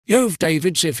Yoav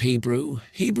David Ziv Hebrew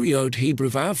Yod Hebrew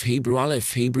Vav Hebrew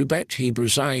Aleph Hebrew Bet Hebrew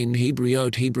Zayin Hebrew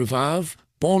Yod Hebrew Vav,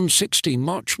 born 16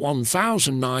 March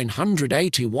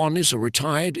 1981, is a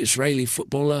retired Israeli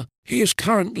footballer. He is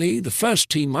currently the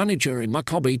first-team manager in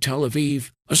Maccabi Tel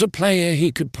Aviv. As a player,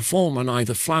 he could perform on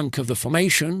either flank of the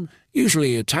formation,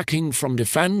 usually attacking from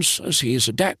defence, as he is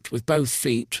adept with both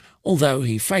feet, although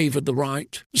he favoured the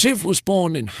right. Ziv was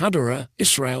born in Hadera,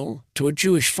 Israel, to a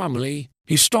Jewish family.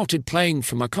 He started playing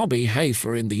for Maccabi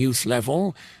Haifa in the youth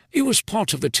level. He was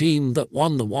part of the team that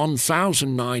won the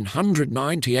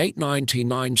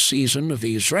 1998-99 season of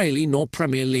the Israeli Noar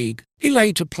Premier League. He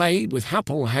later played with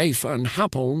Hapoel Haifa and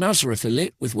Hapoel Nazareth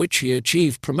Illit, with which he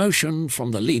achieved promotion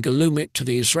from the Liga Leumit to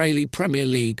the Israeli Premier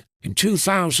League. In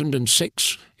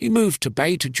 2006, he moved to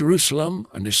Beitar Jerusalem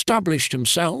and established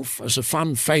himself as a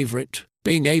fan favourite,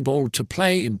 being able to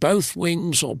play in both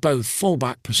wings or both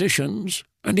fullback positions,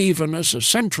 and even as a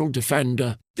central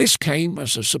defender. This came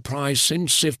as a surprise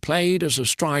since Ziv played as a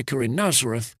striker in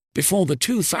Nazareth. Before the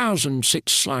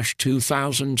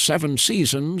 2006-2007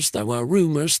 seasons, there were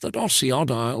rumours that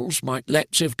Hadera might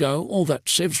let Ziv go, or that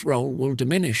Ziv's role will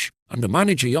diminish. Under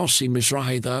manager Yossi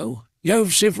Mizrahi, though, Yoav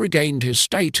Ziv regained his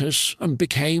status and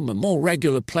became a more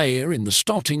regular player in the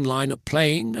starting lineup,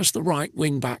 playing as the right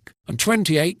wing-back. On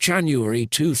 28 January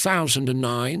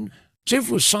 2009,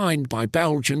 Ziv was signed by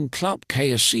Belgian club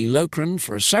KSC Lokeren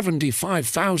for a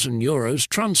 €75,000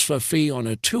 transfer fee on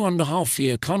a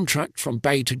 2.5-year contract from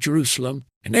Beitar Jerusalem.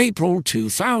 In April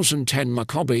 2010,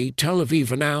 Maccabi Tel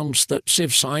Aviv announced that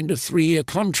Ziv signed a 3-year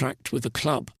contract with the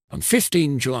club. On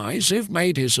 15 July, Ziv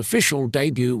made his official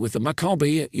debut with the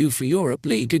Maccabi Europa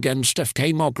League against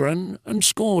FK Mogren and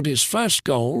scored his first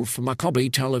goal for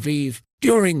Maccabi Tel Aviv.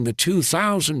 During the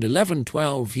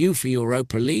 2011-12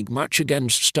 Europa League match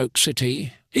against Stoke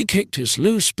City, he kicked his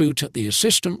loose boot at the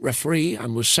assistant referee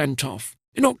and was sent off.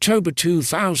 In October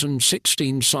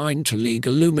 2016, signed to Liga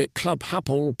Leumit club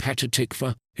Hapoel Petah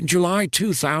Tikva. In July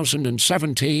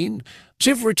 2017,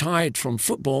 Ziv retired from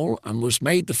football and was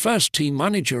made the first-team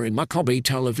manager in Maccabi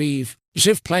Tel Aviv.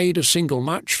 Ziv played a single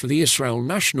match for the Israel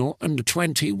national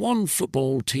under-21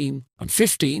 football team. On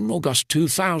 15 August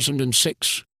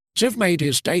 2006, Ziv made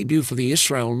his debut for the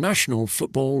Israel national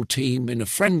football team in a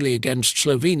friendly against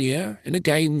Slovenia in a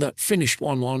game that finished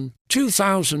 1-1.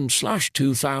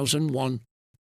 2000/2001